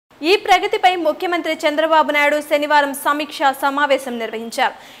ఈ ప్రగతిపై ముఖ్యమంత్రి చంద్రబాబు నాయుడు శనివారం సమీక్షా సమావేశం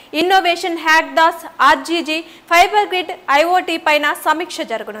నిర్వహించారు. Innovation hack Das ఆర్జీజీ fibre grid IoT పైన సమీక్ష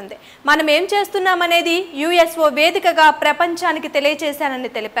జరగనుంది. మనం ఏం చేస్తున్నామనేది యుఎస్ఓ వేదికగా ప్రపంచానికి తెలియజేశానని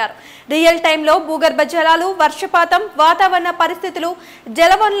తెలిపారు. రియల్ టైంలో భూగర్భ జలాలు, వర్షపాతం, వాతావరణ పరిస్థితులు,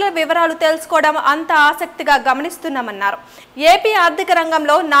 జలవనరుల వివరాలు తెలుసుకోవడం అంత ఆసక్తిగా గమనిస్తున్నామన్నారు. ఏపీ ఆర్థిక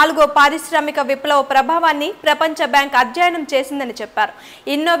రంగంలో 4వ పారిశ్రామిక విప్లవ ప్రభావాన్ని ప్రపంచ బ్యాంక్ అధ్యయనం చేసిందని చెప్పారు.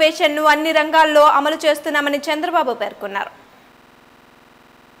 ఇన్నోవేషన్ ను అన్ని రంగాల్లో అమలు చేస్తున్నామని చంద్రబాబు పేర్కొన్నారు.